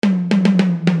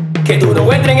Que tú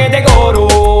no entres en este coro.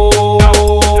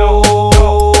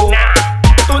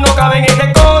 Tú no cabes en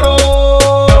este coro.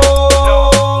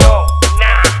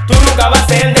 Tú nunca vas a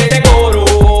ser de este coro.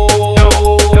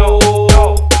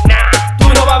 Tú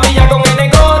no vas a brillar con este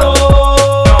coro.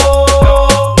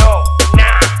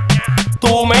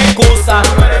 Tú me excusas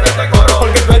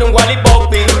porque tú eres un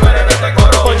walipopi,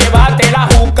 por llevarte la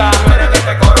juca,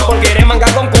 porque eres manga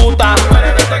con cuta.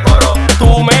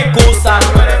 Tú me excusas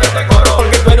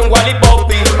porque tú eres un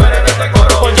walipopi,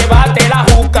 por llevarte la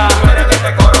juca,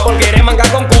 porque eres manga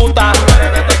con cuta.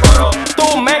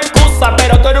 Tú me excusas,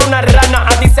 pero tú eres una rana.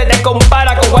 A ti se te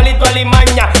compara con Walito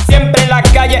Alimaña. Siempre en la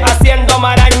calle haciendo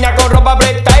maraña, con ropa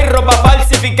prestada y ropa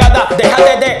falsificada.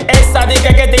 Déjate de esa, di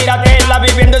que tiratela,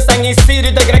 viviendo en San Isidro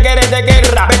y te crees que eres de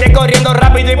guerra. Vete corriendo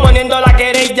rápido y poniendo la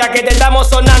querella, que te estamos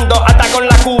sonando hasta con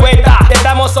la cubeta. Te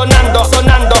estamos sonando,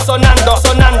 sonando, sonando,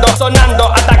 sonando,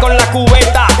 sonando hasta con la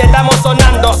cubeta. Te estamos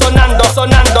sonando, sonando,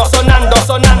 sonando, sonando,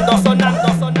 sonando, sonando,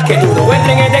 sonando. Que tú no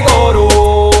entres en este coro.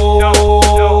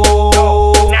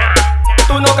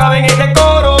 Tú no cabes en este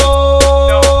coro.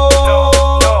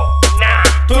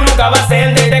 Tú nunca vas a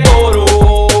ser de este coro.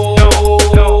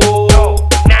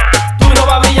 Tú no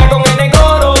vas a brillar con este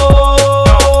coro.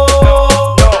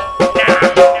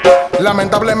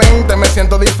 Lamentablemente me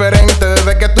siento diferente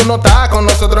desde que tú no estás con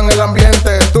nosotros en el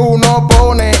ambiente. Tú no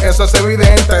pones, eso es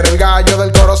evidente. Eres el gallo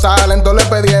del coro, sale en todo el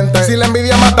expediente. Si la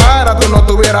envidia matara, tú no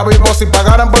estuvieras vivo. Si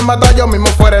pagaran por matar, yo mismo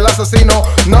fuera el asesino.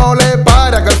 No le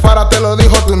pares, que el Fara te lo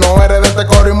dijo. Tú no eres de este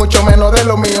coro y mucho menos de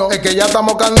lo mío. Es que ya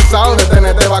estamos cansados de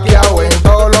tenerte vaqueado en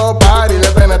todos los paris, de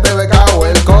tenerte becado.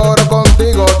 El coro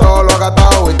contigo, todo lo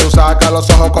agatado. Y tú sacas los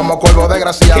ojos como cuervo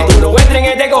desgraciado. Que tú no entres en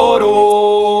este coro.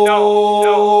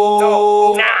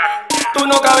 Tú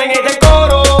no cabes en este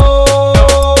coro.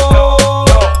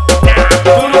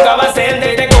 Tú nunca vas a ser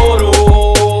de este coro.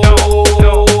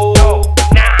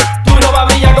 Tú no vas a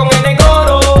brillar con este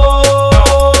coro.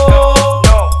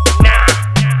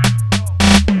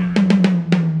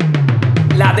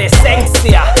 La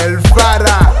Descencia El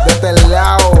Fara de este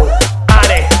lado.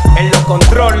 Eres en los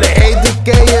controles. Este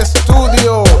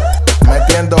Studio,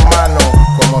 metiendo mano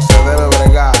como se debe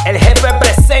bregar. El jefe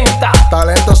presenta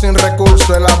Talento sin recursos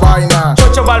en la vaina.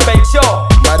 Chocho Barber Show.